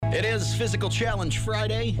It is Physical Challenge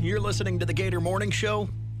Friday. You're listening to the Gator Morning Show.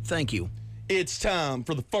 Thank you. It's time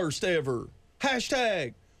for the first ever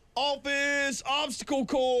hashtag Office Obstacle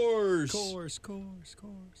Course. Course.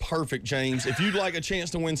 Perfect, James. If you'd like a chance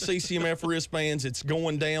to win CCMF wristbands, it's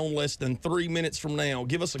going down less than 3 minutes from now.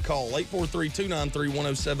 Give us a call,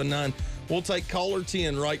 843-293-1079. We'll take caller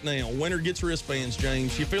 10 right now. Winner gets wristbands,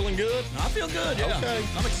 James. You feeling good? I feel good, yeah. Okay.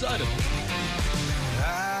 I'm excited.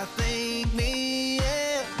 I think me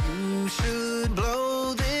and you should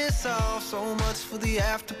blow this off. So much for the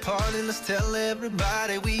after party. Let's tell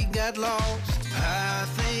everybody we got lost. I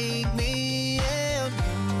think me and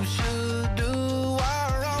you should do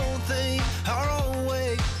our own thing, our own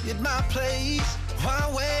way, at my place. Why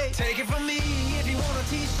wait? Take it from me if you want a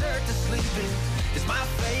t-shirt to sleep in. It's my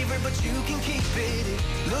favorite, but you can keep it. It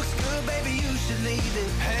looks good, baby, you should leave it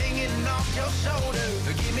hanging off your shoulder.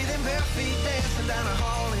 Give me them bare feet dancing down the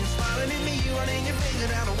hall and smiling at me, running your finger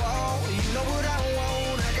down the wall. You know what I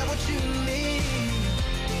want, I got what you need.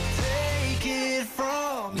 Take it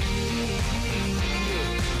from me.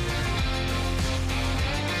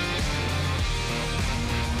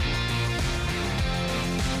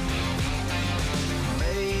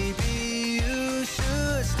 Maybe you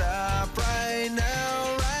should stop right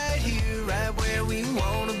now, right here, right where we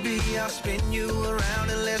wanna be. I'll spin you around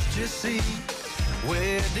and let's just see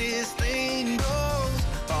where this thing goes.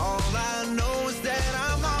 All I know is that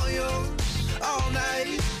I'm all yours all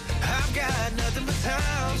night. I've got nothing but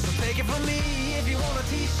time, so take it from me if you want a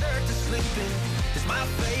t-shirt to sleep in. It's my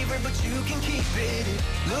favorite, but you can keep it. It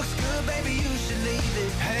looks good, baby, you should leave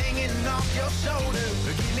it hanging off your shoulder.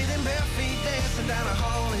 Give me them bare feet dancing down the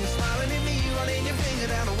hall and smiling at me, running your finger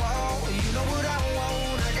down the wall. You know what I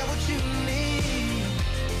want, I got what you need.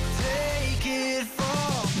 Take it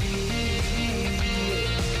from me.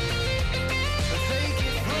 Take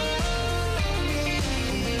it from me.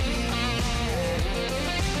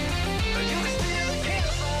 You can still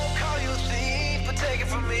kill, so I won't call you a thief, but take it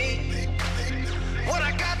from me. What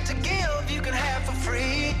I got to give, you can have for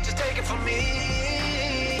free. Just take it from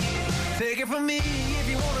me. Take it from me if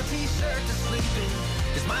you want a t-shirt to sleep in.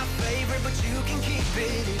 It's my favorite, but you can keep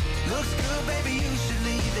it. It looks good, baby, you should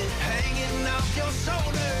leave it hanging off your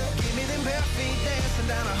shoulder. Give me them bare feet dancing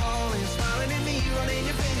down the hall and smiling at me, running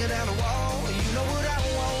your finger down the wall. You know what I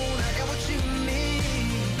want, I got what you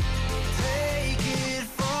need. Take it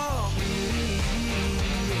from me.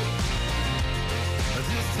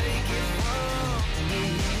 Just take it from me.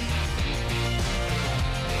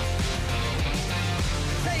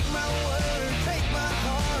 Take my word, take my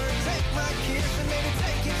heart, take my kiss, and maybe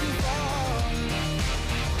take it too far.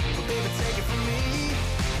 But baby, take it from me.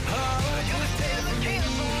 Oh, you was Taylor King,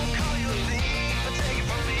 so I won't call you a thief, but take it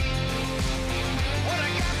from me. What I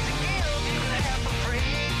got to give, you can have for free.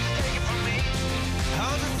 Just take it from me.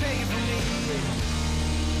 I'll just take it from me.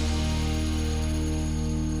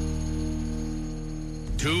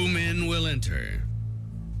 Two men will enter.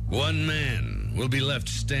 One man will be left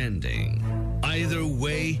standing. Either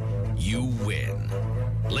way, you win.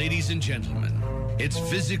 Ladies and gentlemen, it's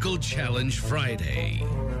Physical Challenge Friday.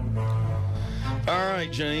 All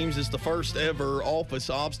right, James, it's the first ever office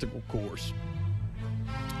obstacle course.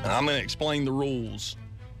 And I'm going to explain the rules.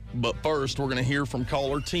 But first, we're going to hear from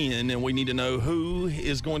caller 10, and we need to know who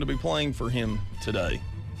is going to be playing for him today.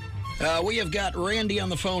 We have got Randy on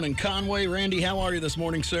the phone in Conway. Randy, how are you this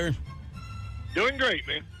morning, sir? Doing great,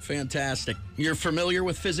 man. Fantastic. You're familiar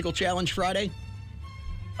with Physical Challenge Friday?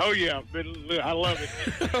 Oh, yeah. I love it.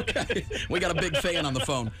 Okay. We got a big fan on the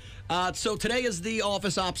phone. So today is the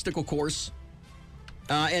office obstacle course,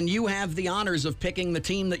 and you have the honors of picking the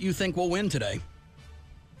team that you think will win today.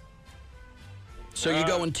 So you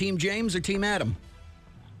going Team James or Team Adam?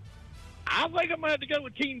 I think I'm going to have to go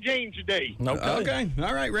with Team James today. Okay.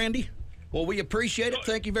 All right, Randy. Well, we appreciate it.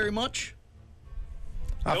 Thank you very much.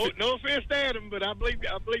 No offense to Adam, but I believe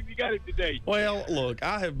you got it today. Well, look,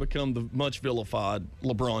 I have become the much vilified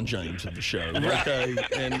LeBron James of the show. Okay,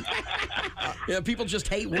 and yeah, people just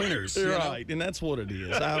hate winners. Right, and that's what it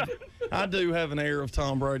is. I do have an air of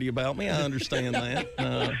Tom Brady about me. I understand that.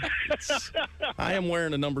 I am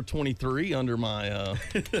wearing a number 23 under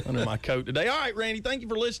my coat today. All right, Randy, thank you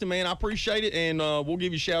for listening, man. I appreciate it, and we'll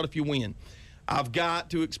give you a shout if you win. I've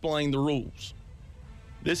got to explain the rules.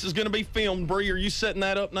 This is going to be filmed. Bree, are you setting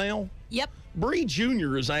that up now? Yep. Bree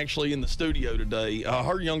Jr. is actually in the studio today.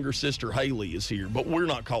 Her younger sister, Haley, is here, but we're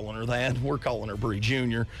not calling her that. We're calling her Bree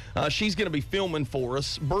Jr. She's going to be filming for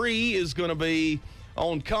us. Bree is going to be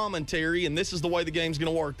on commentary, and this is the way the game's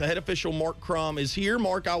going to work. The head official, Mark Crum, is here.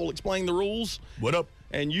 Mark, I will explain the rules. What up?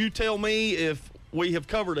 And you tell me if we have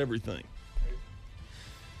covered everything.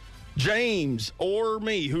 James or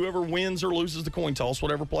me, whoever wins or loses the coin toss,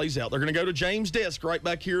 whatever plays out, they're going to go to James' desk right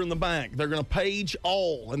back here in the back. They're going to page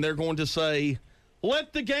all, and they're going to say,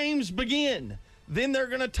 "Let the games begin." Then they're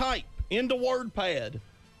going to type into WordPad,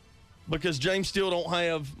 because James still don't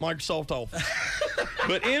have Microsoft Office.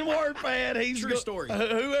 But in WordPad, he's True story.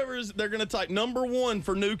 They're going to type number 1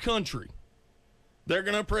 for new country. They're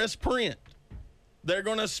going to press print. They're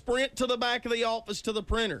going to sprint to the back of the office to the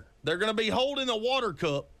printer. They're going to be holding a water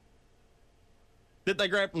cup that they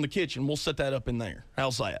grab from the kitchen. We'll set that up in there.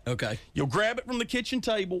 How's that? Okay. You'll grab it from the kitchen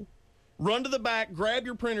table, run to the back, grab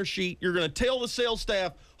your printer sheet. You're going to tell the sales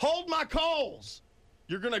staff, "Hold my calls."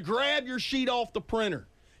 You're going to grab your sheet off the printer.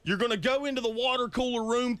 You're going to go into the water cooler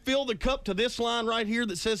room, fill the cup to this line right here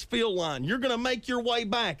that says fill line. You're going to make your way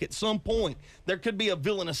back at some point. There could be a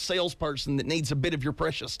villainous salesperson that needs a bit of your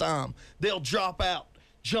precious time. They'll jump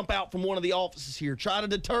out from one of the offices here, try to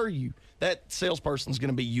deter you. That salesperson's going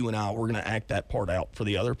to be you and I. We're going to act that part out for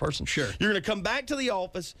the other person. Sure. You're going to come back to the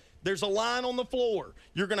office. There's a line on the floor.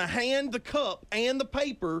 You're going to hand the cup and the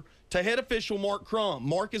paper to head official Mark Crum.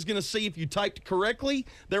 Mark is going to see if you typed correctly.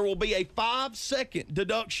 There will be a 5-second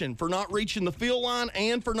deduction for not reaching the fill line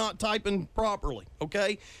and for not typing properly,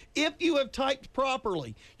 okay? If you have typed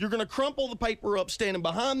properly, you're going to crumple the paper up standing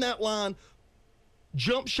behind that line,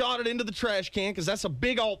 jump shot it into the trash can, because that's a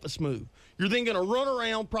big office move. You're then going to run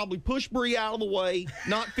around, probably push Bree out of the way,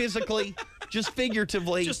 not physically, just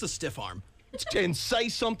figuratively. Just a stiff arm. And say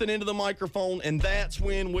something into the microphone, and that's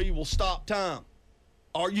when we will stop time.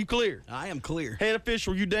 Are you clear? I am clear. Head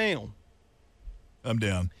official, you down? I'm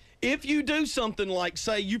down. If you do something like,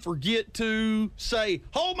 say, you forget to say,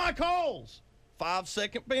 "Hold my calls,"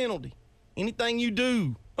 5-second penalty. Anything you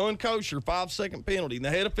do unkosher, 5-second penalty. And the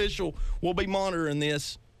head official will be monitoring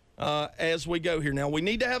this as we go here. Now, we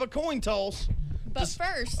need to have a coin toss. But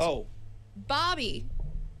first, Oh, Bobby.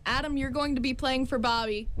 Adam, you're going to be playing for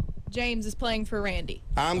Bobby. James is playing for Randy.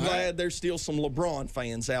 I'm glad there's still some LeBron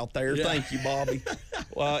fans out there. Yeah. Thank you, Bobby.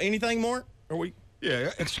 Anything, Mark? Are we?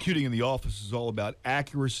 Yeah, executing in the office is all about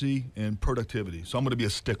accuracy and productivity. So I'm going to be a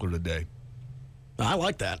stickler today. I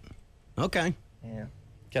like that. Okay. Yeah.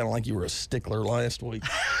 Kind of like you were a stickler last week.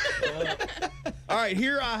 All right,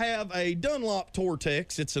 here I have a Dunlop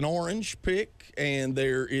Tortex. It's an orange pick, and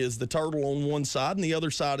there is the turtle on one side, and the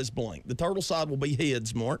other side is blank. The turtle side will be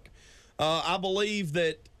heads, Mark. I believe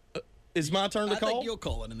that is my turn to I call? think you'll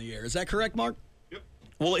call it in the air. Is that correct, Mark? Yep.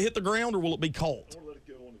 Will it hit the ground, or will it be caught? I want to let it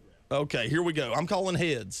go on the ground. Okay, here we go. I'm calling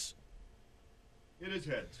heads. It is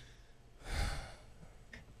heads.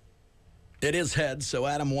 It is heads, so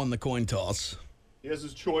Adam won the coin toss. He has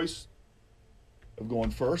his choice of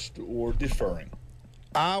going first or deferring.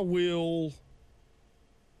 I will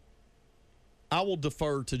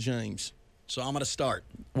defer to James, So I'm going to start.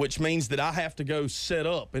 which means that I have to go set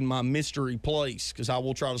up in my mystery place, because I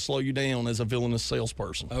will try to slow you down as a villainous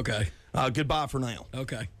salesperson. Okay. Goodbye for now.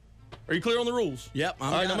 Okay. Are you clear on the rules? Yep,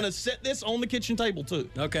 All right, I'm got going to it. set this on the kitchen table, too.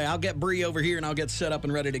 Okay, I'll get Bree over here, and I'll get set up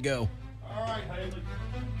and ready to go. All right, Haley.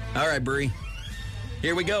 All right, Bree.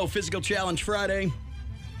 Here we go. Physical Challenge Friday.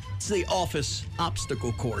 It's the office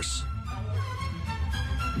obstacle course.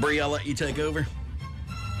 Bree, I'll let you take over.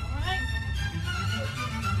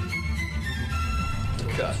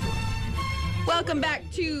 Okay. Welcome back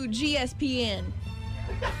to GSPN.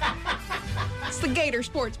 It's the Gator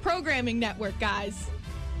Sports Programming Network, guys.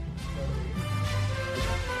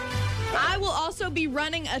 I will also be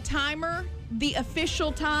running a timer, the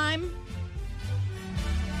official time.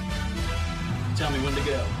 Tell me when to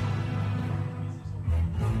go.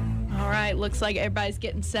 All right, looks like everybody's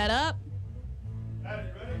getting set up.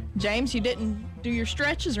 James, you didn't do your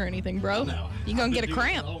stretches or anything, bro. No. You're going to get a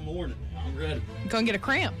cramp. All morning. I'm ready. You're going to get a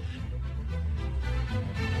cramp.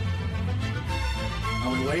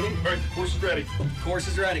 Are we waiting? All right, course is ready. Course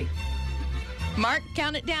is ready. Mark,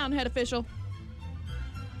 count it down, head official.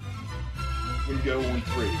 We go on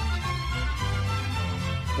 3.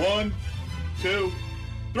 1, 2,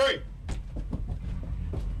 3.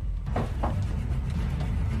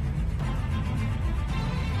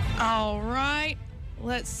 All right,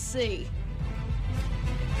 let's see.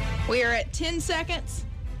 We are at 10 seconds.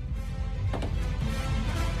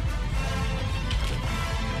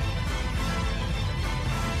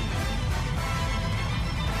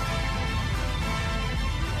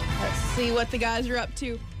 Let's see what the guys are up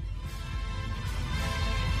to.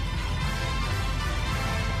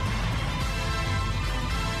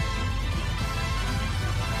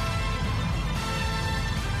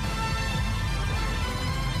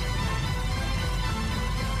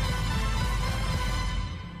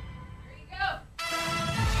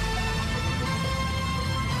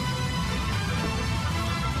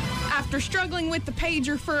 After struggling with the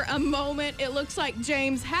pager for a moment, it looks like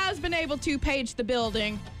James has been able to page the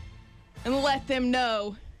building and let them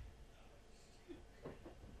know.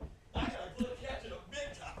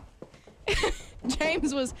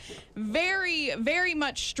 James was very, very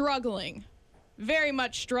much struggling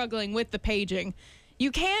with the paging.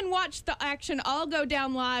 You can watch the action all go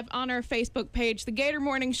down live on our Facebook page, The Gator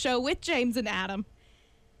Morning Show with James and Adam.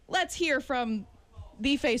 Let's hear from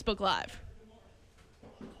the Facebook Live.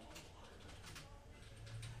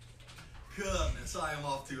 Goodness, I am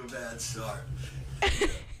off to a bad start. How's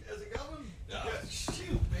it going?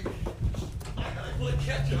 Shoot, baby. I gotta play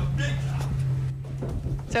catch up big time.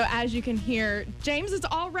 So as you can hear, James is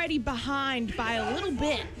already behind by a little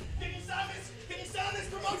bit. Can you sign this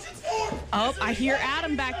promotions form? Oh, I hear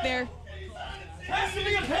Adam back there. Has to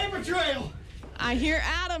be a paper trail. I hear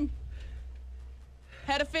Adam.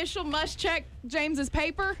 Head official must check James's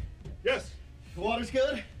paper. Yes. The water's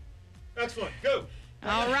good? Excellent. Go.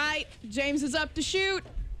 All right, James is up to shoot.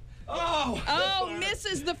 Oh,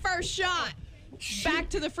 Misses the first shot. Back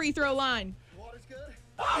to the free throw line. the water's good?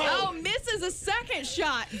 Oh, misses a second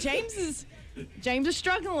shot. James is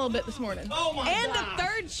struggling a little bit this morning. Oh, my And gosh. the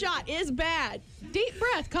third shot is bad. Deep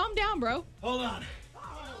breath. Calm down, bro. Hold on.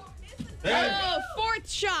 Oh, fourth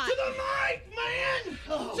shot. To the mic, man!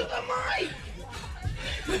 To the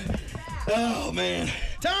mic! Oh, man.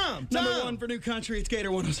 Tom. Number one for New Country, it's Gator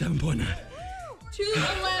 107.9.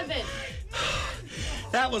 2:11.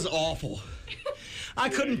 That was awful. I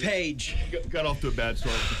couldn't page. Got off to a bad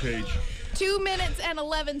start with the page. 2 minutes and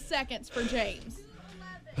 11 seconds for James.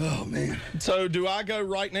 Oh, man. So do I go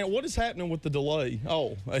right now? What is happening with the delay?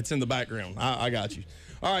 Oh, it's in the background. I got you.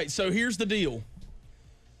 All right, so here's the deal.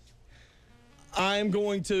 I am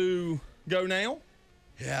going to go now.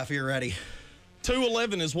 Yeah, if you're ready.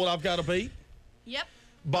 2:11 is what I've got to beat. Yep.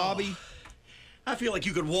 Bobby, I feel like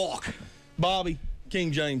you could walk. Bobby,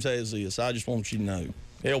 King James has this. I just want you to know.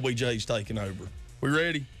 LBJ's taking over. We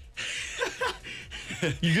ready?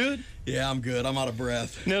 You good? Yeah, I'm good. I'm out of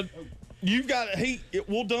breath. Now, you've got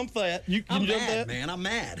we'll dump that. You I'm dump mad, that? man. I'm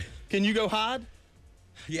mad. Can you go hide?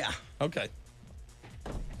 Yeah. Okay.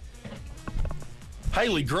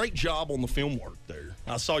 Haley, great job on the film work there.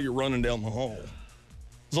 I saw you running down the hall. It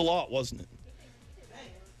was a lot, wasn't it?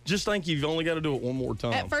 Just think you've only got to do it one more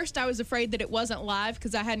time. At first, I was afraid that it wasn't live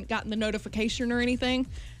because I hadn't gotten the notification or anything.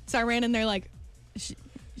 So I ran in there like, is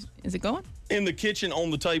it going? In the kitchen on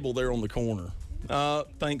the table there on the corner.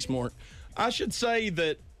 Thanks, Mark. I should say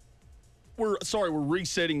that we're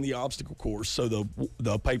resetting the obstacle course, so the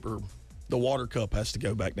water cup has to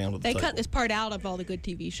go back down to the They table. cut this part out of all the good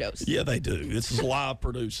TV shows. Yeah, they do. This is live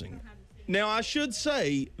producing. Now, I should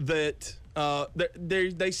say that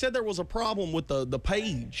they said there was a problem with the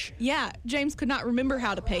page. Yeah, James could not remember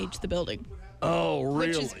how to page the building. Oh,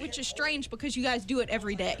 really? Which is strange because you guys do it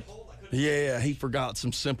every day. Yeah, he forgot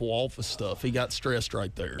some simple office stuff. He got stressed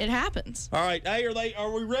right there. It happens. All right, hey,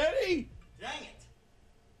 are we ready? Dang it.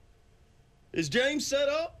 Is James set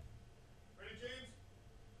up? Ready,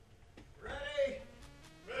 James? Ready?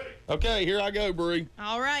 Ready. Okay, here I go, Bree.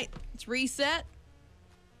 All right, let's reset.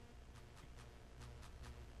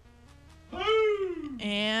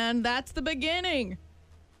 And that's the beginning.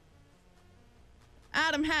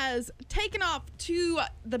 Adam has taken off to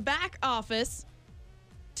the back office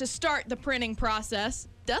to start the printing process.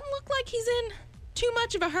 Doesn't look like he's in too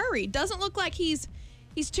much of a hurry. Doesn't look like he's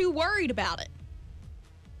too worried about it.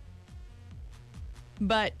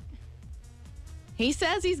 But he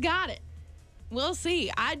says he's got it. We'll see.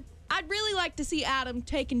 I'd really like to see Adam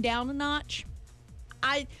taken down a notch.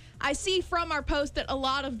 I see from our post that a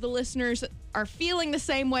lot of the listeners are feeling the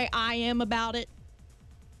same way I am about it.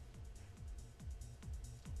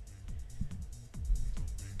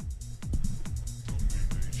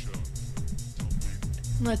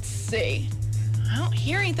 Let's see. I don't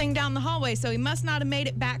hear anything down the hallway, so he must not have made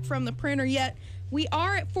it back from the printer yet. We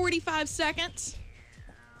are at 45 seconds.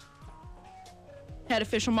 Head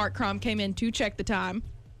official Mark Crom came in to check the time.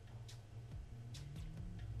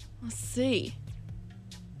 Let's see.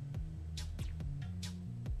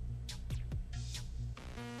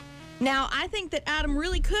 Now, I think that Adam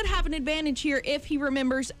really could have an advantage here if he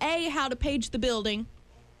remembers A, how to page the building,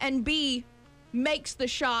 and B, makes the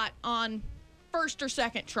shot on first or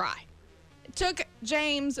second try. It took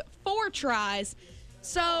James 4 tries,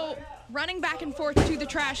 so running back and forth to the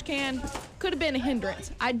trash can could have been a hindrance.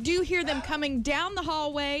 I do hear them coming down the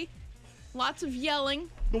hallway, lots of yelling.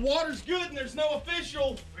 The water's good and there's no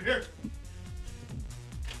official. Right here.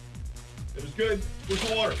 It was good. Where's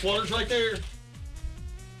the water? Water's right there.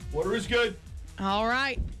 Water is good. All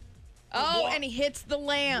right. Oh, and he hits the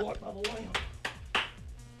lamp. Walk by the lamp.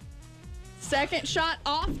 Second shot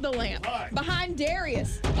off the lamp. Behind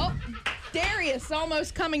Darius. Oh, Darius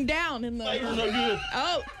almost coming down in the... No good.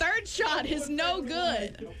 Oh, third shot is no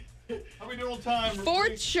good. How we doing on time?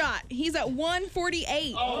 Fourth shot. He's at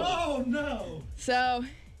 148. Oh, no. So,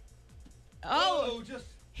 Just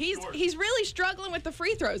he's really struggling with the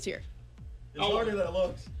free throws here. as harder than it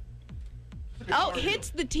looks. Oh, hits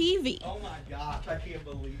the TV. Oh my gosh, I can't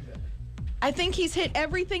believe it. I think he's hit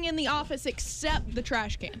everything in the office except the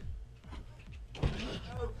trash can.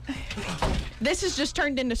 This has just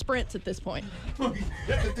turned into sprints at this point.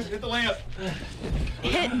 Hit the lamp.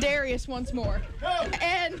 Hit Darius once more.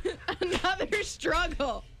 And another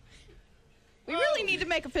struggle. We really need to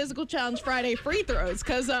make a physical challenge Friday free throws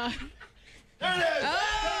because, There it is.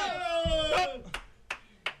 Oh.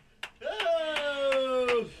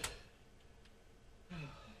 Oh.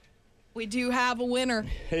 We do have a winner.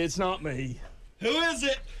 It's not me. Who is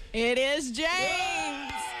it? It is James.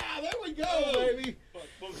 Ah, there we go, baby.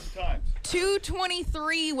 What was the time?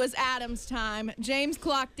 2:23 was Adam's time. James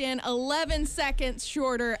clocked in 11 seconds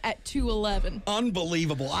shorter at 2:11.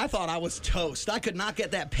 Unbelievable. I thought I was toast. I could not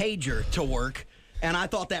get that pager to work, and I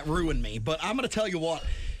thought that ruined me. But I'm going to tell you what.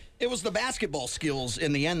 It was the basketball skills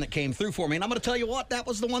in the end that came through for me. And I'm going to tell you what. That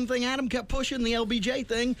was the one thing Adam kept pushing, the LBJ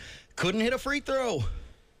thing. Couldn't hit a free throw.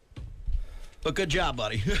 But good job,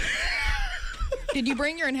 buddy. Did you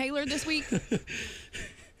bring your inhaler this week?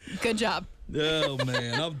 Good job. Oh,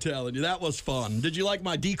 man, I'm telling you, that was fun. Did you like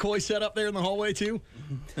my decoy set up there in the hallway, too?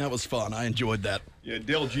 That was fun. I enjoyed that. Yeah,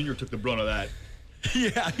 Dale Jr. took the brunt of that.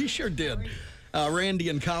 Yeah, he sure did. Randy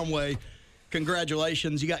and Conway,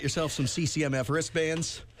 congratulations. You got yourself some CCMF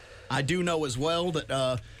wristbands. I do know as well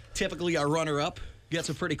that typically our runner-up gets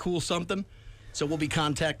a pretty cool something, so we'll be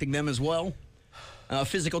contacting them as well.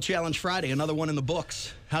 Physical Challenge Friday, another one in the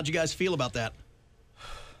books. How'd you guys feel about that?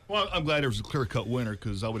 Well, I'm glad there was a clear-cut winner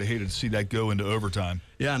because I would have hated to see that go into overtime.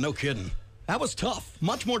 Yeah, no kidding. That was tough.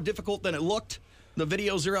 Much more difficult than it looked. The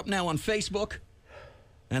videos are up now on Facebook.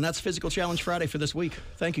 And that's Physical Challenge Friday for this week.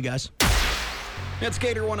 Thank you, guys. It's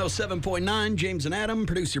Gator 107.9. James and Adam,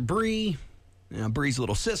 producer Bree. Bree's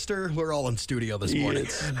little sister. We're all in studio this morning.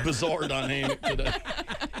 It's bizarre dynamic today.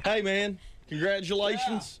 Hey, man.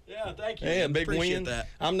 Congratulations. Yeah, thank you. Yeah, big Appreciate win. that.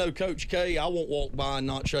 I'm no Coach K. I won't walk by and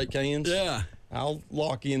not shake hands. Yeah. I'll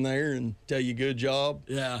lock you in there and tell you good job.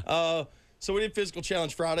 Yeah. So we did Physical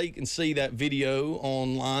Challenge Friday. You can see that video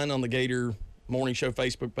online on the Gator Morning Show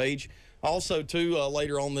Facebook page. Also, too,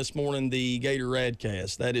 later on this morning, the Gator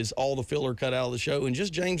Radcast. That is all the filler cut out of the show, and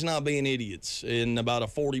just James and I being idiots in about a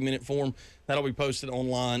 40-minute form. That'll be posted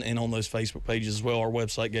online and on those Facebook pages as well, our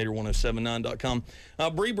website, gator1079.com.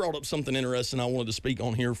 Bree brought up something interesting I wanted to speak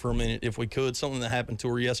on here for a minute, if we could, something that happened to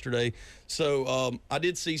her yesterday. So I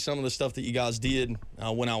did see some of the stuff that you guys did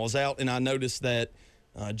when I was out, and I noticed that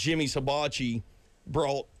Jimmy's Hibachi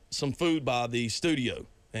brought some food by the studio.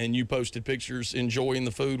 And you posted pictures enjoying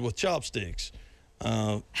the food with chopsticks,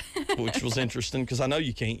 which was interesting because I know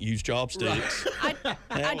you can't use chopsticks.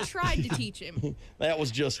 I tried to teach him. That was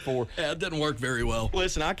just for... Yeah, it didn't work very well.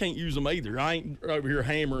 Listen, I can't use them either. I ain't over here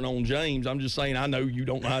hammering on James. I'm just saying I know you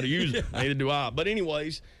don't know how to use them. Neither do I. But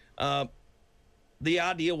anyways, the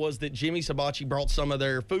idea was that Jimmy's Hibachi brought some of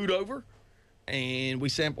their food over, and we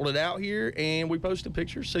sampled it out here, and we posted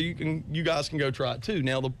pictures so you guys can go try it too.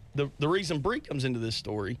 Now, the reason Bree comes into this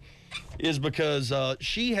story is because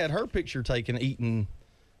she had her picture taken eating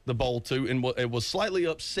the bowl too, and it was slightly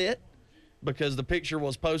upset because the picture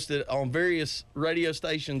was posted on various radio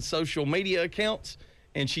stations' social media accounts,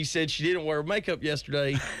 and she said she didn't wear makeup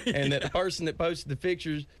yesterday, and that the person that posted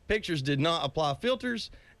the pictures did not apply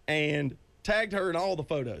filters, and tagged her in all the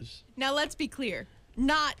photos. Now, let's be clear.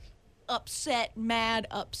 Not upset, mad,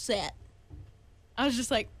 upset. I was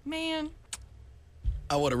just like, man.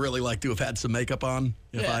 I would have really liked to have had some makeup on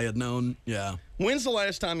if I had known. Yeah. When's the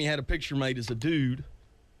last time you had a picture made as a dude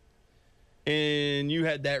and you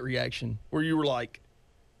had that reaction where you were like...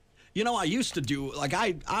 You know, I used to do, like,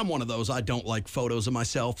 I'm one of those, I don't like photos of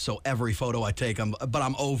myself, so every photo I take, but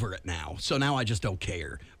I'm over it now. So now I just don't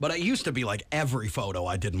care. But it used to be like every photo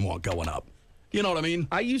I didn't want going up. You know what I mean?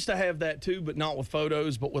 I used to have that too, but not with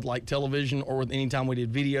photos, but with like television or with any time we did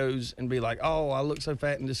videos and be like, oh, I look so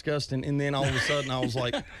fat and disgusting. And then all of a sudden I was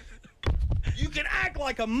like, you can act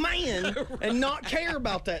like a man and not care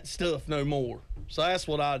about that stuff no more. So that's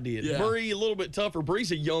what I did. Yeah. Bree, a little bit tougher.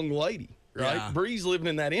 Bree's a young lady, right? Yeah. Bree's living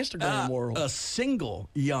in that Instagram world. A single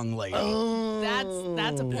young lady.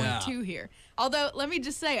 That's a point too here. Although, let me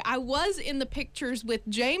just say, I was in the pictures with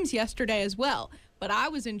James yesterday as well. But I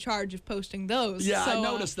was in charge of posting those. Yeah, so, I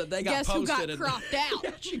noticed that they got guess posted. Guess who got cropped out?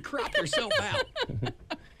 Yeah, she cropped herself out.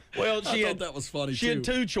 Well, I thought that was funny, She too. had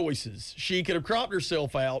two choices. She could have cropped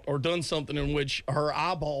herself out or done something in which her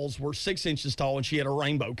eyeballs were 6 inches tall and she had a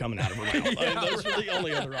rainbow coming out of her mouth. Those were the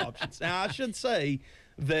only other options. Now, I should say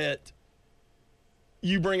that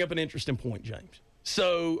you bring up an interesting point, James.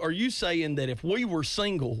 So are you saying that if we were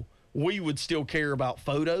single, we would still care about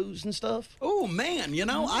photos and stuff? Oh, man,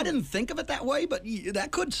 I didn't think of it that way, but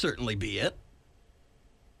that could certainly be it.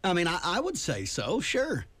 I mean, I would say so,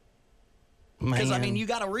 sure. Because, I mean, you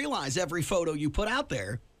got to realize every photo you put out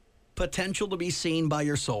there, potential to be seen by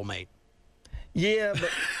your soulmate. Yeah,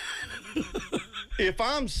 but if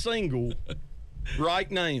I'm single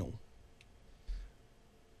right now,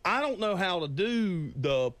 I don't know how to do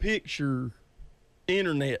the picture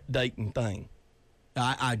internet dating thing.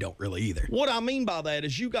 I don't really either. What I mean by that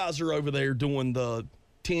is you guys are over there doing the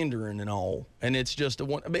Tindering and all, and it's just a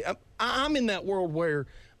one. I mean, I'm in that world where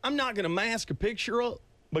I'm not going to mask a picture up.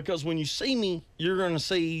 Because when you see me, you're going to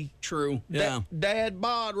see True. Yeah. Dad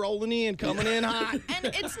bod rolling in, coming in hot. And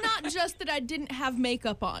it's not just that I didn't have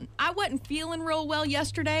makeup on. I wasn't feeling real well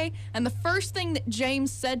yesterday, and the first thing that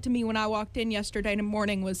James said to me when I walked in yesterday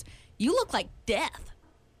morning was, "You look like death."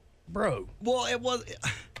 Bro. Well, it was,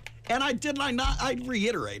 and I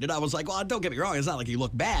reiterated. I was like, well, don't get me wrong. It's not like you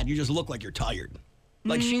look bad. You just look like you're tired.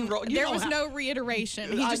 Like There was no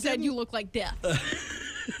reiteration. He just said, "You look like death."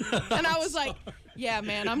 And I was like, yeah,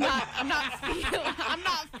 man, I'm not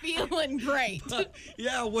feeling great.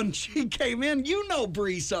 Yeah, when she came in,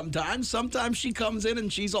 Bree sometimes. Sometimes she comes in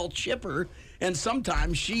and she's all chipper, and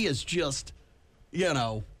sometimes she is just,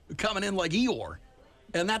 coming in like Eeyore.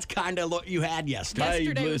 And that's kind of what you had yesterday.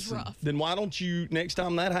 Yesterday was listen, rough. Then why don't you, next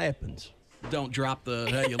time that happens? Don't drop the,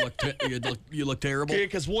 hey, you look terrible. Yeah,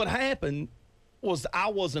 because what happened was I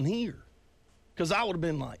wasn't here. Because I would have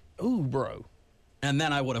been like, ooh, bro. And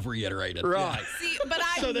then I would have reiterated. Right. See, but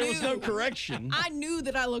So there was no correction. I knew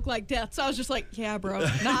that I looked like death, so I was just like, yeah, bro,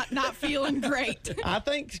 not feeling great. I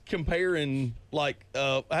think comparing,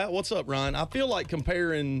 what's up, Ryan? I feel like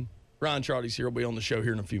comparing, Ryan Trotty's here, will be on the show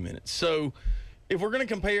here in a few minutes. So if we're going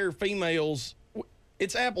to compare females,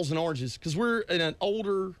 it's apples and oranges because we're in an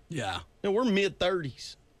older, we're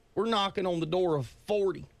mid-30s. We're knocking on the door of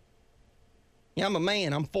 40. Yeah, I'm a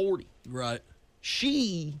man. I'm 40. Right.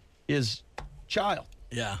 She is child.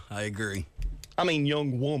 Yeah, I agree. I mean,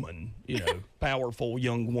 young woman, powerful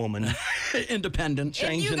young woman. Independent.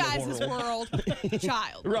 Changing in you guys' the world.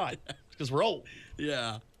 child. Right, because we're old.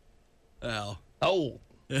 Yeah. Well. Old.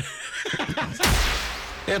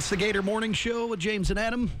 It's the Gator Morning Show with James and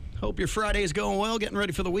Adam. Hope your Friday is going well, getting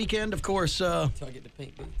ready for the weekend. Of course, Until I get the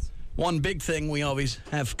pink boots. One big thing we always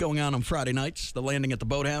have going on Friday nights, the Landing at the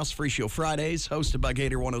Boathouse, Free Show Fridays, hosted by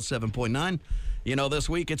Gator 107.9. This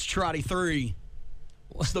week it's Trotty 3.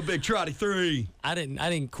 What's the big Trotty 3? I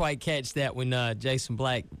didn't quite catch that when Jason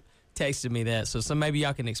Black texted me that, so maybe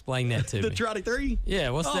y'all can explain that to me. The Trotty 3? Yeah,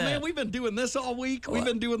 what's that? Oh, man, we've been doing this all week. We've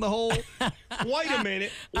been doing the whole... Wait a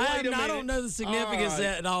minute. I don't know the significance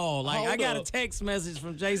at all. Like, I got a text message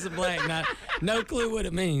from Jason Black, and no clue what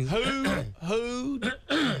it means. Who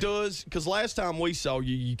does... Because last time we saw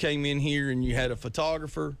you, you came in here and you had a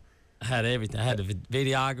photographer. I had everything. I had the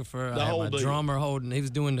videographer. I had my drummer holding. He was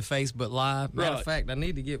doing the Facebook Live. Matter of fact, I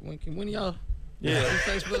need to get... When y'all... Yeah.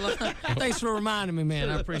 Facebook Live? Thanks for reminding me, man.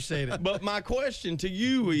 I appreciate it. But my question to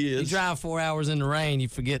you is... You drive 4 hours in the rain, you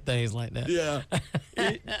forget things like that. Yeah.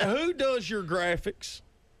 Who does your graphics?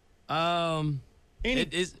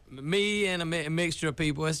 It's me and a mixture of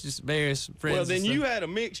people. It's just various friends. Well, then you had a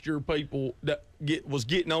mixture of people that was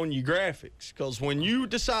getting on your graphics. Because when you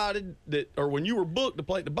decided when you were booked to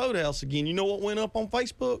play at the Boathouse again, you know what went up on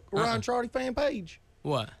Facebook? Ryan Trotty fan page.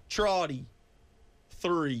 What? Trotty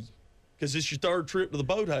 3. Because it's your third trip to the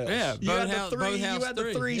Boathouse. Yeah, You had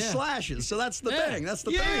the three slashes, so that's the thing. That's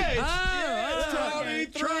the thing.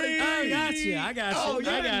 Trotty. I got you. I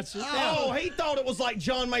got you. Oh, he thought it was like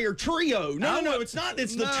John Mayer Trio. No, it's not.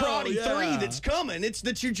 It's the Trotty 3 that's coming.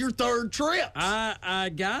 It's your third trip.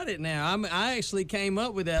 I got it now. I actually came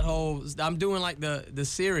up with that whole. I'm doing like the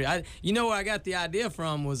series. Where I got the idea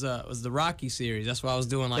from was the Rocky series. That's why I was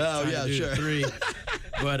doing the 3.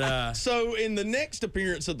 But so in the next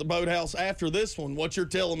appearance at the Boathouse after this one, what you're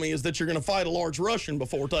telling me is that you're going to fight a large Russian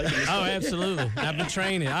before taking this. Oh, absolutely. I've been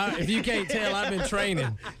training. If you can't tell, I've been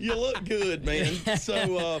training. You look good, man.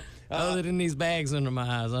 So other than these bags under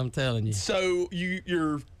my eyes, I'm telling you. So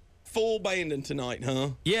you're full banding tonight, huh?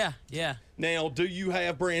 Yeah. Now, do you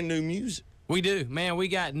have brand new music? We do, man. We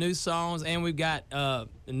got new songs and we've got a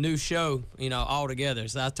new show, all together.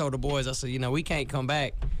 So I told the boys, I said, we can't come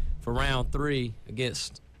back for round 3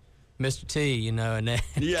 against Mr. T, you know, and they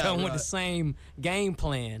come with the same game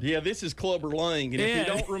plan. Yeah, this is Clubber Lang, and if you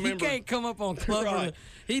don't remember, you can't come up on Clubber. Right.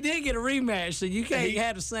 He did get a rematch, so you can't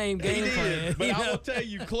have the same game plan. But I will tell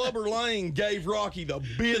you, Clubber Lang gave Rocky the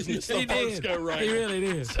business the first go round. He really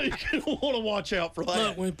did. So you want to watch out for that.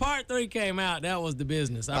 Look, when part 3 came out, that was the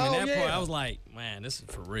business. I mean, that part, I was like, man, this is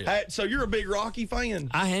for real. Hey, so you're a big Rocky fan?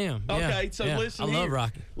 I am. Okay, so listen. I love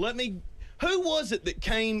Rocky. Who was it that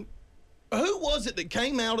came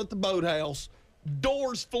out at the boathouse?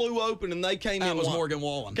 Doors flew open and they came in. That was Morgan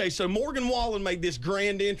Wallen. Okay, so Morgan Wallen made this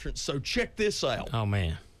grand entrance. So check this out. Oh,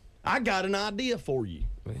 man. I got an idea for you.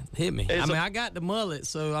 Hit me. I got the mullet,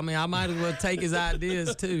 so, I might as well take his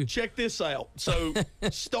ideas, too. Check this out. So,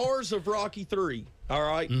 stars of Rocky 3, all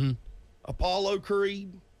right? Mm-hmm. Apollo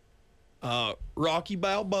Creed, Rocky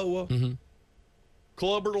Balboa, mm-hmm.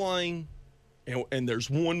 Clubber Lang, and there's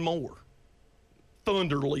one more.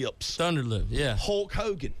 Thunderlips. Thunderlips, yeah. Hulk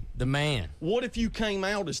Hogan. The man. What if you came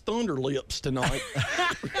out as Thunderlips tonight?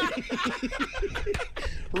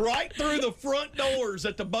 Right through the front doors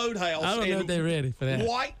at the boathouse. I don't know if they're ready for that.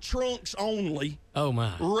 White trunks only. Oh,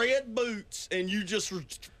 my. Red boots, and you just were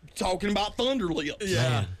talking about Thunderlips. Yeah.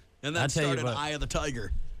 Man. And that started Eye of the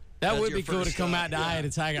Tiger. That would be cool to come out to Eye of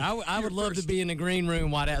the Tiger. I would love to be in the green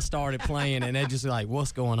room while that started playing, and they're just like,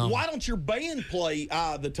 what's going on? Why don't your band play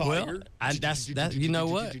Eye of the Tiger? Well, that's you know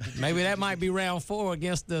what? Maybe that might be round 4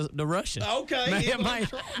 against the Russians. Okay.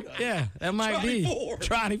 That might be.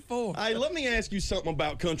 Try 4. Hey, let me ask you something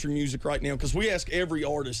about country music right now, because we ask every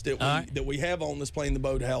artist that we have on that's playing the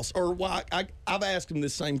boathouse, or I've asked them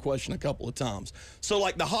this same question a couple of times. So,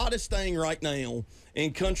 like, the hottest thing right now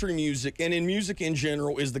in country music and in music in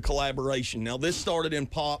general is the collaboration. Now, this started in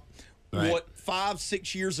pop. Right.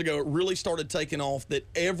 5-6 years ago, it really started taking off that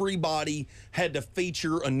everybody had to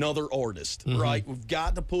feature another artist, mm-hmm. right? We've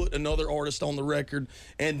got to put another artist on the record.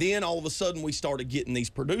 And then all of a sudden we started getting these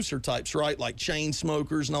producer types, right? Like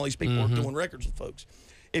Chainsmokers and all these people mm-hmm. are doing records with folks.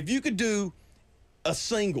 If you could do a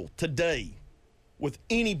single today with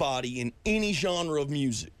anybody in any genre of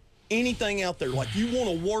music, anything out there, like you want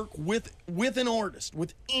to work with an artist,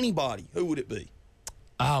 with anybody, who would it be?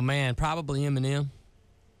 Oh, man, probably Eminem.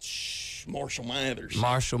 Marshall Mathers.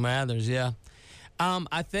 Marshall Mathers, yeah.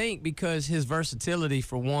 I think because his versatility,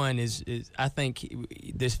 for one, is I think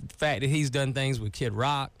this fact that he's done things with Kid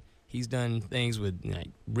Rock, he's done things with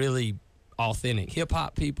really authentic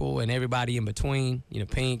hip-hop people and everybody in between,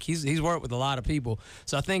 Pink. He's worked with a lot of people.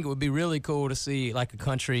 So I think it would be really cool to see, like, a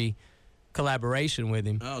country collaboration with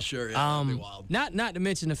him. Oh, sure, yeah, that'd be wild. Not to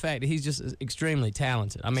mention the fact that he's just extremely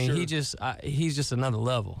talented. I mean, sure. He's just another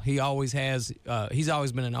level. He always has. He's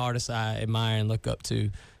always been an artist I admire and look up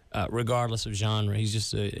to, regardless of genre. He's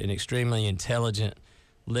just an extremely intelligent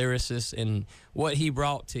lyricist, and what he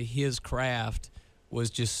brought to his craft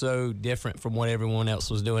was just so different from what everyone else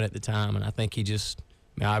was doing at the time. And I think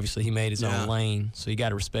obviously he made his own lane, so you got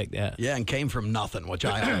to respect that. Yeah, and came from nothing, which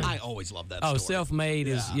I always love that story. Oh, self-made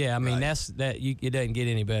is, it doesn't get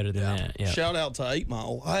any better than that. Yeah. Shout out to 8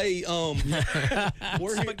 Mile. Hey,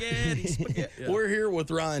 we're here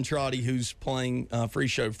with Ryan Trotty, who's playing Free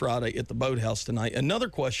Show Friday at the Boathouse tonight. Another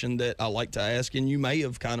question that I like to ask, and you may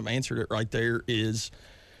have kind of answered it right there, is,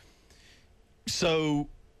 so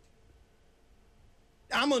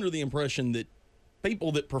I'm under the impression that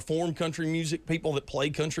people that perform country music, people that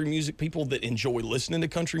play country music, people that enjoy listening to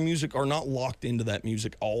country music are not locked into that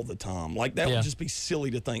music all the time. Like, that would just be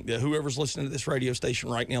silly to think that whoever's listening to this radio station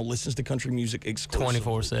right now listens to country music exclusively.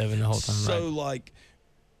 24/7 the whole time, So, like,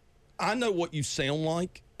 I know what you sound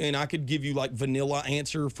like, and I could give you, like, vanilla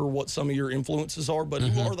answer for what some of your influences are, but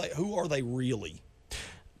mm-hmm. who are they really?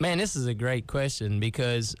 Man, this is a great question,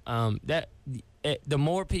 because the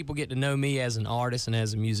more people get to know me as an artist and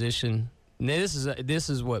as a musician, now, this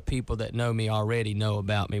is what people that know me already know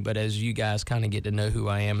about me, but as you guys kind of get to know who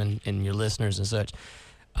I am and your listeners and such,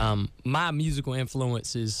 my musical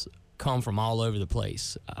influences come from all over the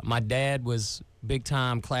place. My dad was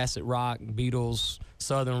big-time classic rock, Beatles,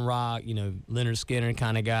 Southern rock, Leonard Skinner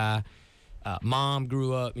kind of guy. Mom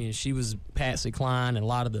grew up, she was Patsy Cline and a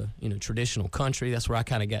lot of the, traditional country. That's where I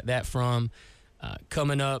kind of got that from.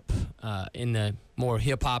 Coming up in the more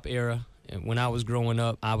hip-hop era, when I was growing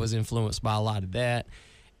up, I was influenced by a lot of that.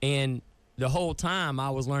 And the whole time, I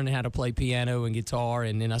was learning how to play piano and guitar,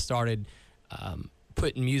 and then I started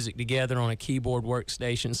putting music together on a keyboard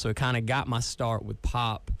workstation, so it kind of got my start with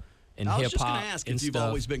pop and hip-hop. I was just going to ask if you've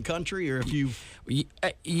always been country or if you've...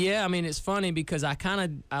 Yeah, I mean, it's funny because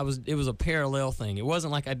it was a parallel thing. It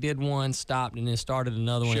wasn't like I did one, stopped, and then started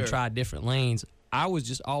another one and tried different lanes. I was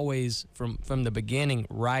just always from the beginning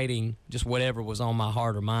writing just whatever was on my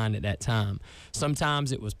heart or mind at that time.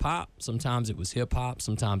 Sometimes it was pop, sometimes it was hip hop,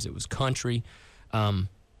 sometimes it was country.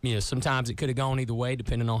 Sometimes it could have gone either way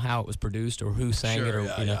depending on how it was produced or who sang it, or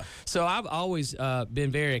know. So I've always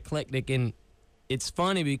been very eclectic, and it's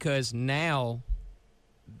funny because now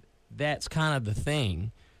that's kind of the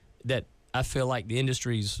thing that I feel like the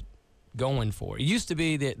industry's going for. It used to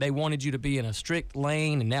be that they wanted you to be in a strict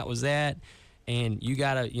lane, and that was that. And you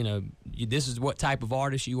gotta, this is what type of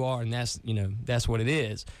artist you are, and that's what it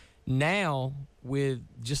is. Now, with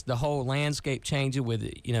just the whole landscape changing, with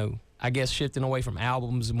I guess shifting away from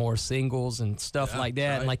albums, more singles and stuff like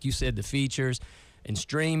that, and like you said, the features and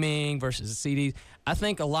streaming versus the CDs. I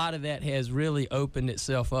think a lot of that has really opened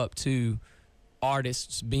itself up to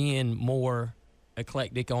artists being more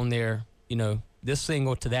eclectic on their, this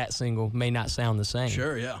single to that single may not sound the same.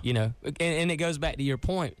 Sure, yeah. And it goes back to your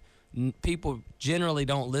point. People generally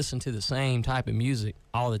don't listen to the same type of music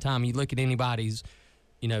all the time. You look at anybody's,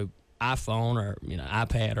 iPhone or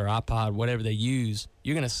iPad or iPod, whatever they use,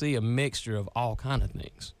 you're going to see a mixture of all kind of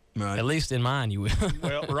things. Right. At least in mine, you will.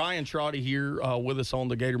 Well, Ryan Trotty here with us on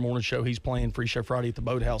the Gator Morning Show. He's playing Free Show Friday at the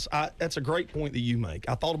Boathouse. That's a great point that you make.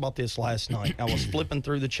 I thought about this last night. I was flipping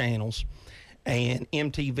through the channels, and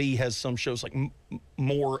MTV has some shows like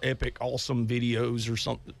More Epic Awesome Videos or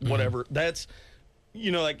something, whatever. That's,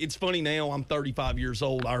 it's funny now. I'm 35 years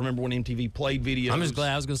old. I remember when MTV played videos. I'm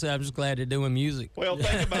just glad they're doing music. Well,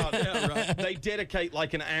 think about it. They dedicate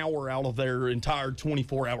like an hour out of their entire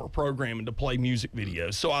 24-hour programming to play music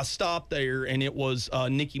videos. So I stopped there, and it was a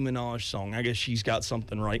Nicki Minaj song. I guess she's got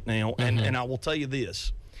something right now. And I will tell you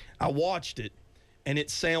this. I watched it, and it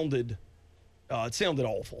sounded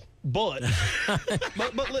awful. But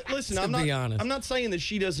listen, I'm not saying that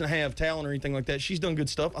she doesn't have talent or anything like that. She's done good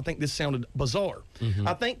stuff. I think this sounded bizarre.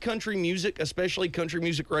 I think country music, especially country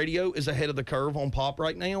music radio, is ahead of the curve on pop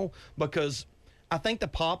right now, because I think the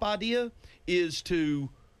pop idea is to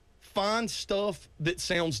find stuff that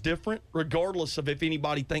sounds different, regardless of if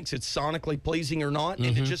anybody thinks it's sonically pleasing or not,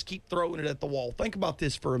 and to just keep throwing it at the wall. Think about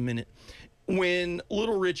this for a minute. When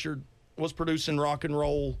Little Richard was producing rock and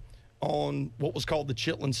roll on what was called the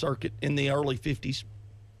Chitlin circuit in the early 50s.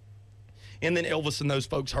 And then Elvis and those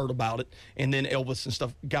folks heard about it. And then Elvis and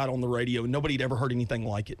stuff got on the radio. And nobody had ever heard anything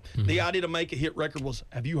like it. The idea to make a hit record was,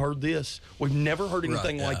 have you heard this? We've never heard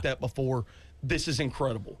anything like that before. This is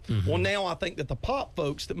incredible. Well, now I think that the pop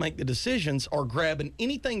folks that make the decisions are grabbing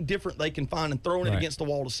anything different they can find and throwing it against the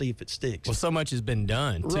wall to see if it sticks. Well, so much has been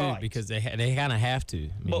done, too, because they kind of have to.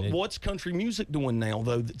 But what's country music doing now,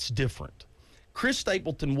 though, that's different? Chris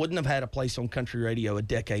Stapleton wouldn't have had a place on country radio a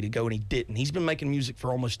decade ago, and he didn't. He's been making music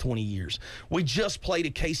for almost 20 years. We just played a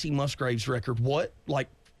Casey Musgraves record. What? Like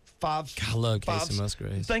I love Casey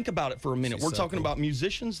Musgraves. Think about it for a minute. We're talking about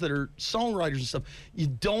musicians that are songwriters and stuff. You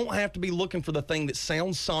don't have to be looking for the thing that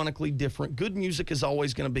sounds sonically different. Good music is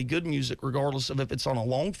always going to be good music, regardless of if it's on a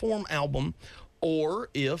long-form album or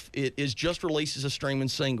if it is just released as a streaming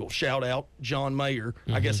single. Shout out John Mayer.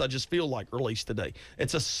 I guess I Just Feel Like released today.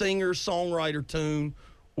 It's a singer-songwriter tune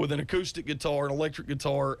with an acoustic guitar, an electric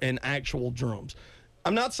guitar, and actual drums.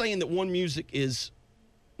 I'm not saying that one music is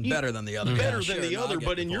better than the other.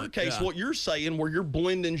 But in your case, what you're saying, where you're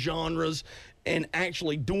blending genres and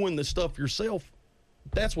actually doing the stuff yourself,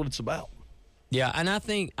 that's what it's about. Yeah, and I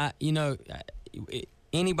think,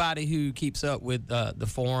 anybody who keeps up with the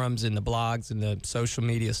forums and the blogs and the social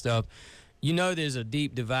media stuff, there's a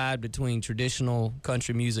deep divide between traditional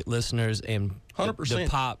country music listeners and 100%. the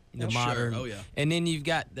pop, the modern. Sure. Oh, yeah. And then you've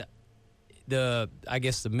got the I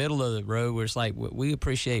guess the middle of the road where it's like we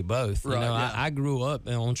appreciate both. I grew up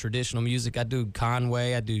on traditional music. I do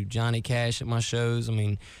Conway, I do Johnny Cash at my shows. I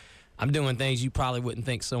mean, I'm doing things you probably wouldn't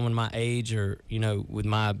think someone my age or with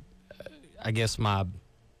my I guess my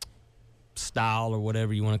style or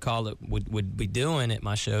whatever you want to call it would be doing at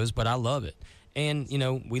my shows, but I love it. And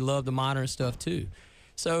we love the modern stuff too.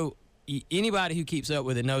 So anybody who keeps up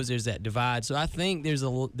with it knows there's that divide. So I think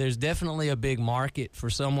there's definitely a big market for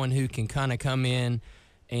someone who can kind of come in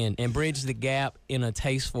and bridge the gap in a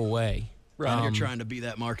tasteful way. Right, you're trying to be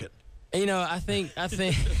that market. I think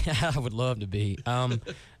I would love to be.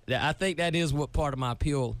 I think that is what part of my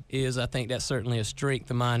appeal is. I think that's certainly a strength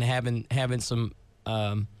of mine, having some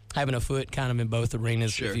having a foot kind of in both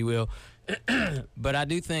arenas, if you will. But I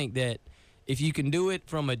do think that if you can do it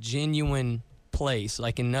from a genuine place,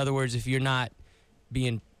 like in other words, if you're not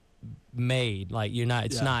being made, like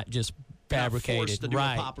it's not just fabricated. Not forced to do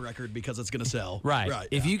a pop record because it's going to sell. Right.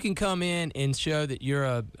 If you can come in and show that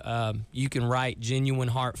you're you can write genuine,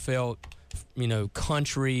 heartfelt,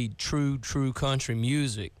 country, true country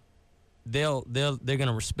music, they're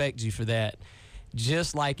gonna respect you for that.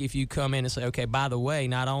 Just like if you come in and say, okay, by the way,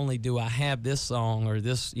 not only do I have this song or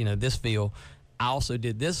this, this feel, I also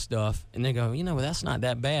did this stuff, and they go, that's not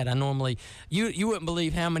that bad. I normally, you wouldn't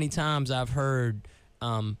believe how many times I've heard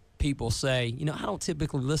people say, I don't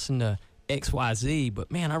typically listen to XYZ,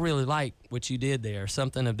 but man, I really like what you did there,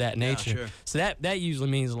 something of that nature. Yeah, sure. So that usually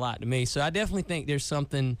means a lot to me. So I definitely think there's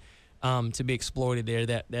something to be exploited there.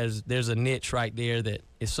 That there's a niche right there that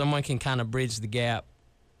if someone can kind of bridge the gap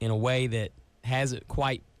in a way that hasn't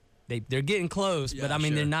quite, they're getting close, but I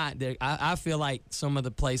mean, sure. they're not. I feel like some of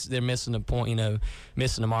the places they're missing the point,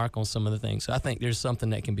 missing the mark on some of the things. So I think there's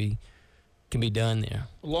something that can be done there.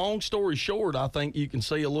 Long story short, I think you can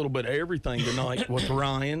see a little bit of everything tonight with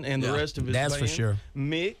Ryan and the rest of his That's band. for sure.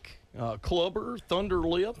 Mick, Clubber,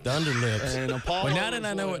 Thunderlip, and Apollo. Well, now that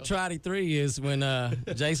I know what Trotty 3 is, when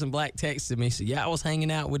Jason Black texted me, he said, I was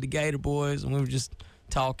hanging out with the Gator boys, and we were just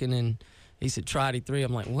talking, and he said, Trotty 3.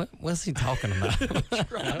 I'm like, what's he talking about?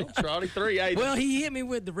 Trotty 3. Hey, well, he hit me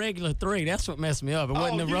with the regular 3. That's what messed me up. It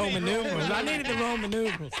wasn't the Roman numerals. I needed the Roman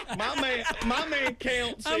numerals. My man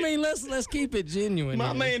counts. I mean, let's keep it genuine.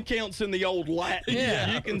 My man counts in the old Latin.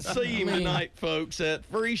 Yeah. You can see him tonight, folks, at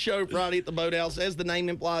Free Show Friday at the Boathouse. As the name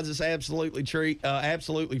implies, it's absolutely free.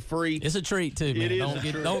 It's a treat, too, man. It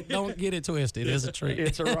is Don't get it twisted. It is a treat.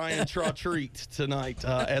 It's a Ryan treat tonight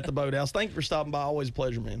at the Boathouse. Thank you for stopping by. Always a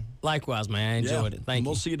pleasure, man. Likewise, man. I enjoyed it. Thank you.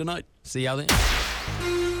 We'll see you tonight. See y'all then.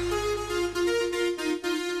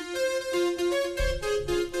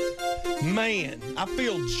 Man, I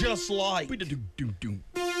feel just like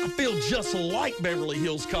Beverly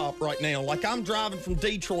Hills Cop right now. Like I'm driving from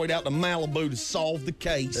Detroit out to Malibu to solve the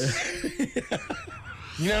case.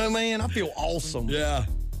 You know, man, I feel awesome. Yeah.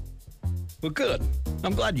 Well, good.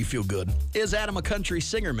 I'm glad you feel good. Is Adam a country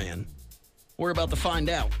singer, man? We're about to find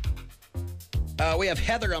out. We have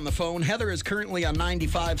Heather on the phone. Heather is currently on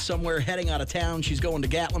 95 somewhere, heading out of town. She's going to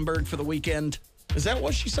Gatlinburg for the weekend. Is that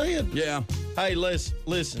what she said? Yeah. Hey,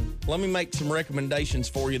 listen. Let me make some recommendations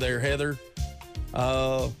for you there, Heather.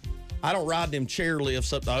 I don't ride them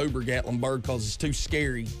chairlifts up to Ober Gatlinburg because it's too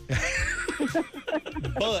scary.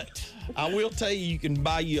 But I will tell you can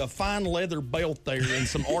buy you a fine leather belt there and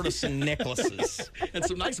some artisan necklaces. And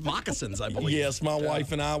some nice moccasins, I believe. Yes, my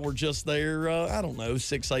wife and I were just there,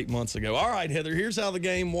 6-8 months ago. All right, Heather, here's how the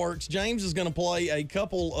game works. James is going to play a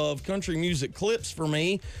couple of country music clips for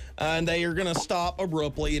me, and they are going to stop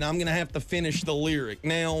abruptly, and I'm going to have to finish the lyric.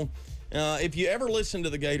 Now, if you ever listen to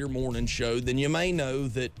the Gator Morning Show, then you may know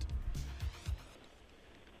that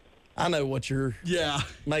I know what you're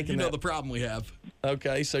making. You know the problem we have.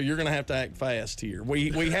 Okay, so you're going to have to act fast here.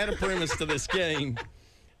 We had a premise to this game,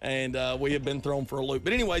 and we have been thrown for a loop.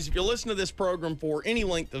 But anyways, if you listen to this program for any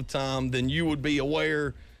length of time, then you would be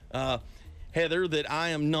aware, Heather, that I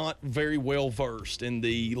am not very well versed in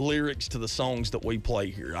the lyrics to the songs that we play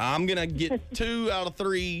here. I'm going to get 2 out of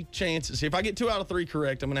 3 chances. If I get 2 out of 3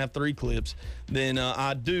 correct, I'm going to have 3 clips. Then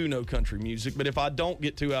I do know country music. But if I don't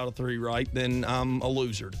get 2 out of 3 right, then I'm a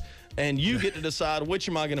loser. And you get to decide which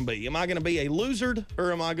am I going to be. Am I going to be a loser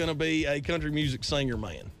or am I going to be a country music singer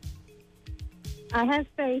man? I have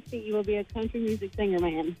faith that you will be a country music singer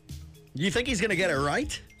man. You think he's going to get it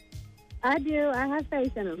right? I do. I have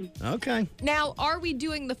faith in him. Okay. Now, are we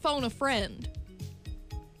doing the phone a friend?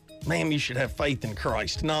 Ma'am, you should have faith in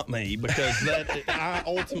Christ, not me, because I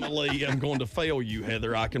ultimately am going to fail you,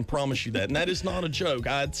 Heather. I can promise you that. And that is not a joke.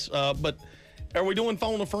 But are we doing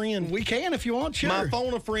phone a friend? We can if you want, sure. My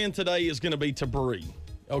phone a friend today is going to be to Bree,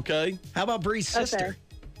 okay? How about Bree's sister?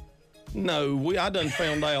 No, I done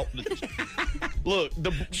found out. Look,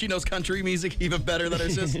 she knows country music even better than her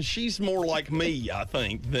sister. She's more like me, I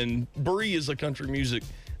think, than Bree is a country music.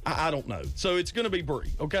 I don't know. So it's going to be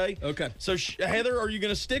Bree, okay? Okay. So, Heather, are you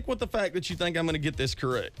going to stick with the fact that you think I'm going to get this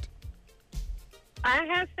correct? I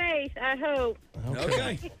have faith. I hope.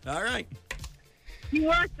 Okay. All right. You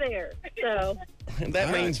work there, so.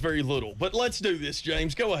 That means very little. But let's do this,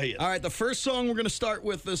 James. Go ahead. All right, the first song we're going to start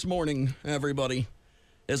with this morning, everybody,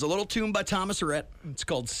 is a little tune by Thomas Rhett. It's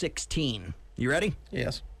called 16. You ready?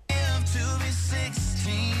 Yes. To be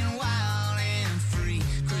 16, wild and free,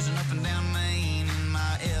 cruising up and down Main in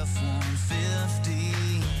my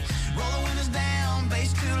F-150. Roll the windows down,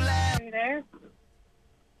 bass too loud. Are you there?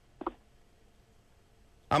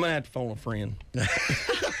 I'm going to have to phone a friend.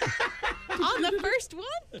 On the first one?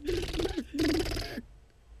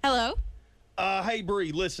 Hello? Hey,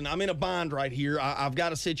 Bree, listen, I'm in a bind right here. I've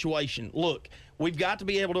got a situation. Look, we've got to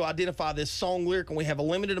be able to identify this song lyric, and we have a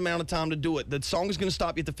limited amount of time to do it. The song is going to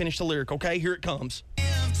stop you to finish the lyric, okay? Here it comes.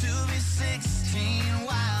 To be 16,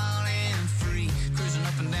 wild and free, cruising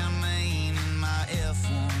up and down Main in my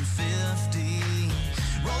F-150.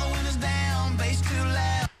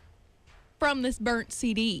 from this burnt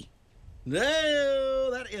CD. No,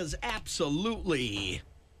 that is absolutely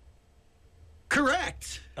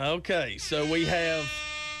correct. Okay, so we have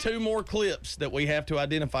 2 more clips that we have to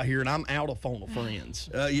identify here, and I'm out of phone of friends.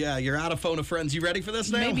 Yeah, you're out of phone of friends. You ready for this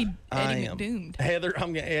now? Maybe I Eddie am. McDoomed. Heather,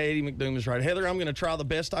 Eddie McDoom is right. Heather, I'm going to try the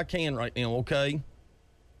best I can right now, okay?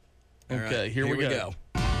 All Okay, right, here we go.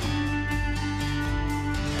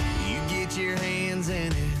 You get your hands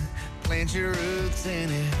in it, plant your roots in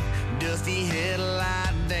it, dusty headlight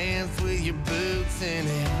dance with your boots in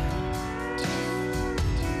it.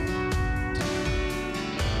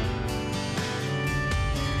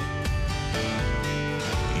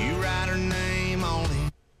 You write her name on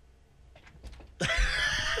it.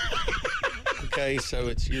 Okay, so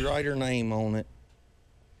it's you write her name on it.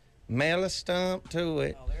 Mail a stump to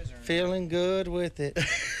it. Feeling good with it.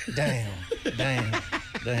 Damn.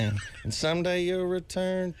 And someday you'll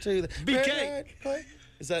return to the BK.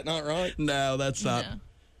 Is that not right? No, that's not. No.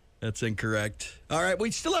 That's incorrect. All right,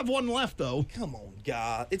 we still have one left, though. Come on,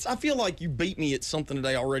 God. I feel like you beat me at something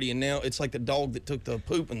today already, and now it's like the dog that took the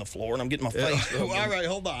poop in the floor, and I'm getting my face rubbed. All right,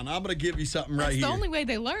 hold on. I'm going to give you something right That's here. the only way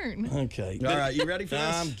they learn. Okay. All right, you ready for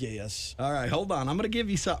this? I'm guess. All right, hold on. I'm going to give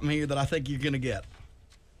you something here that I think you're going to get.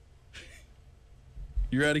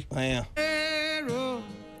 You ready? Yeah.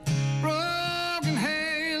 Broken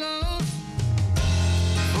halos,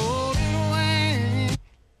 floating away.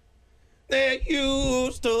 That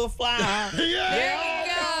used to fly. Wherever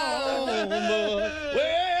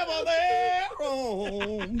they're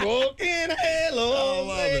on, broken halos,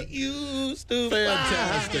 that used to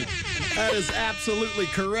Fantastic. That is absolutely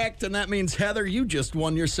correct, and that means, Heather, you just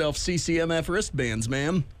won yourself CCMF wristbands,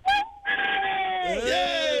 ma'am.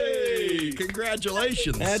 Yay!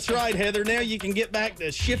 Congratulations. That's right, Heather. Now you can get back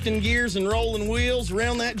to shifting gears and rolling wheels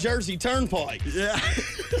around that Jersey Turnpike. Yeah.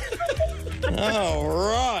 All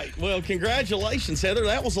right. Well, congratulations, Heather.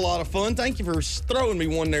 That was a lot of fun. Thank you for throwing me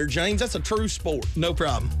one there, James. That's a true sport. No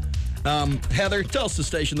problem. Heather, tell us the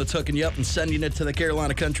station that's hooking you up and sending it to the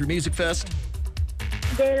Carolina Country Music Fest.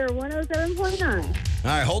 Gator 107.9. All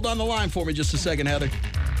right, hold on the line for me just a second, Heather.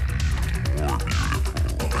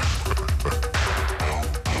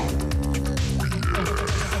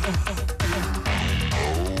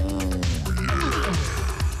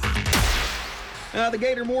 The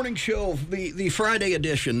Gator Morning Show, the Friday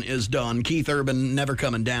edition is done. Keith Urban never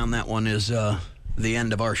coming down. That one is the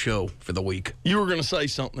end of our show for the week. You were going to say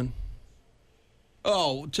something.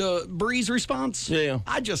 Oh, to Bree's response? Yeah.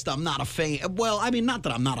 I'm not a fan. Well, I mean, not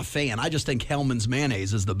that I'm not a fan. I just think Hellman's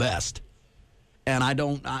mayonnaise is the best. And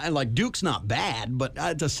like Duke's not bad, but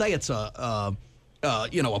to say it's a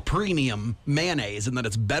premium mayonnaise and that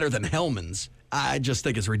it's better than Hellman's, I just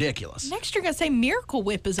think it's ridiculous. Next, you're going to say Miracle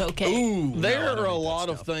Whip is okay. Ooh, There are a lot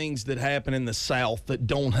of things that happen in the South that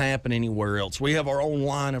don't happen anywhere else. We have our own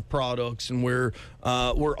line of products, and we're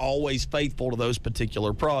always faithful to those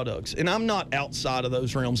particular products. And I'm not outside of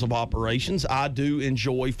those realms of operations. I do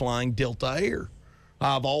enjoy flying Delta Air.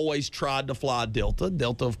 I've always tried to fly Delta.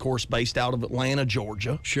 Delta, of course, based out of Atlanta,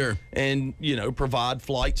 Georgia. Sure. And, provide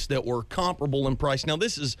flights that were comparable in price. Now,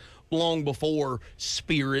 this is long before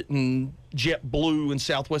Spirit and JetBlue and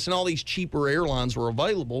Southwest and all these cheaper airlines were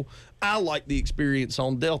available. I like the experience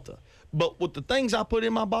on Delta. But with the things I put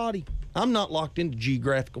in my body, I'm not locked into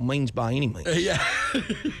geographical means by any means. Yeah.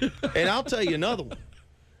 And I'll tell you another one.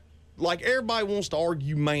 Like, everybody wants to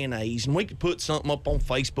argue mayonnaise, and we could put something up on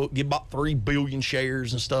Facebook, get about 3 billion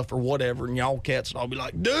shares and stuff or whatever, and y'all cats would all be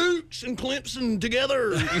like, Dukes and Clemson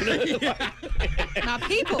together. My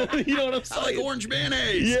people. You know what I'm saying? I like orange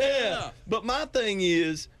mayonnaise. Yeah. But my thing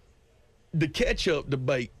is, the ketchup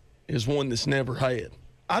debate is one that's never had.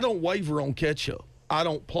 I don't waver on ketchup. I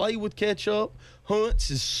don't play with ketchup. Hunt's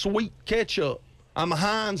is sweet ketchup. I'm a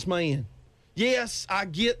Heinz man. Yes, I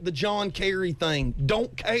get the John Kerry thing.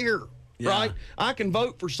 Don't care, right? I can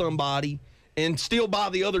vote for somebody and still buy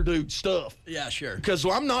the other dude's stuff. Yeah, sure. Because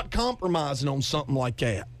I'm not compromising on something like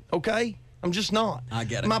that, okay? I'm just not. I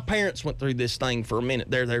get it. My parents went through this thing for a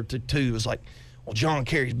minute. They're there too. It was like, well, John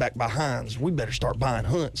Kerry's back by Heinz. We better start buying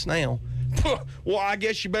Hunts now. Well, I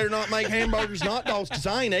guess you better not make hamburgers and hot dogs because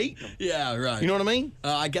I ain't eating them. Yeah, right. You know what I mean?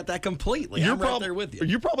 I get that completely. I'm right there with you.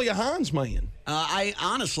 You're probably a Heinz man. I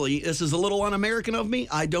honestly, this is a little un-American of me.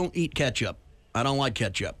 I don't eat ketchup. I don't like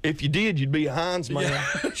ketchup. If you did, you'd be a Heinz man.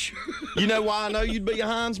 Yeah, sure. You know why I know you'd be a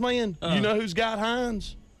Heinz man? You know who's got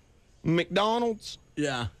Heinz? McDonald's.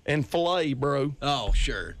 Yeah. And filet, bro. Oh,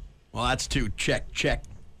 sure. Well, that's two. Check.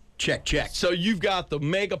 So you've got the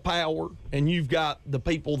mega power, and you've got the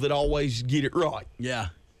people that always get it right. Yeah.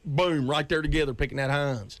 Boom, right there together, picking that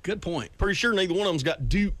Heinz. Good point. Pretty sure neither one of them's got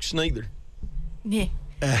Dukes, neither. Yeah.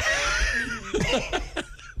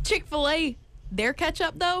 Chick-fil-A, their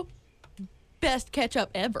ketchup, though, best ketchup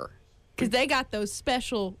ever. Because they got those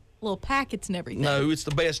special little packets and everything. No, it's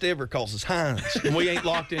the best ever because it's Heinz. And we ain't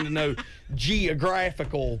locked into no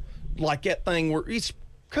geographical, like that thing where it's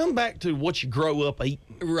come back to what you grow up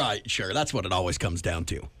eating. Right, sure. That's what it always comes down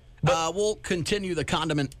to. We'll continue the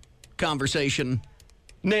condiment conversation.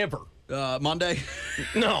 Never. Monday?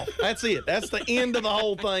 No, that's it. That's the end of the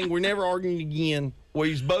whole thing. We're never arguing again.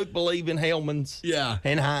 We both believe in Hellman's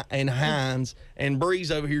and Heinz, and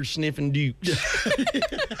Bree's over here sniffing Dukes.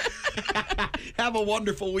 Have a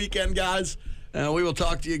wonderful weekend, guys. We will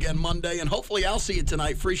talk to you again Monday, and hopefully I'll see you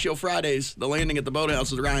tonight. Free Show Fridays, the landing at the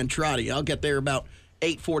Boathouse with Ryan Trotty. I'll get there about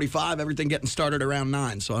 8:45, everything getting started around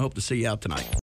 9, so I hope to see you out tonight.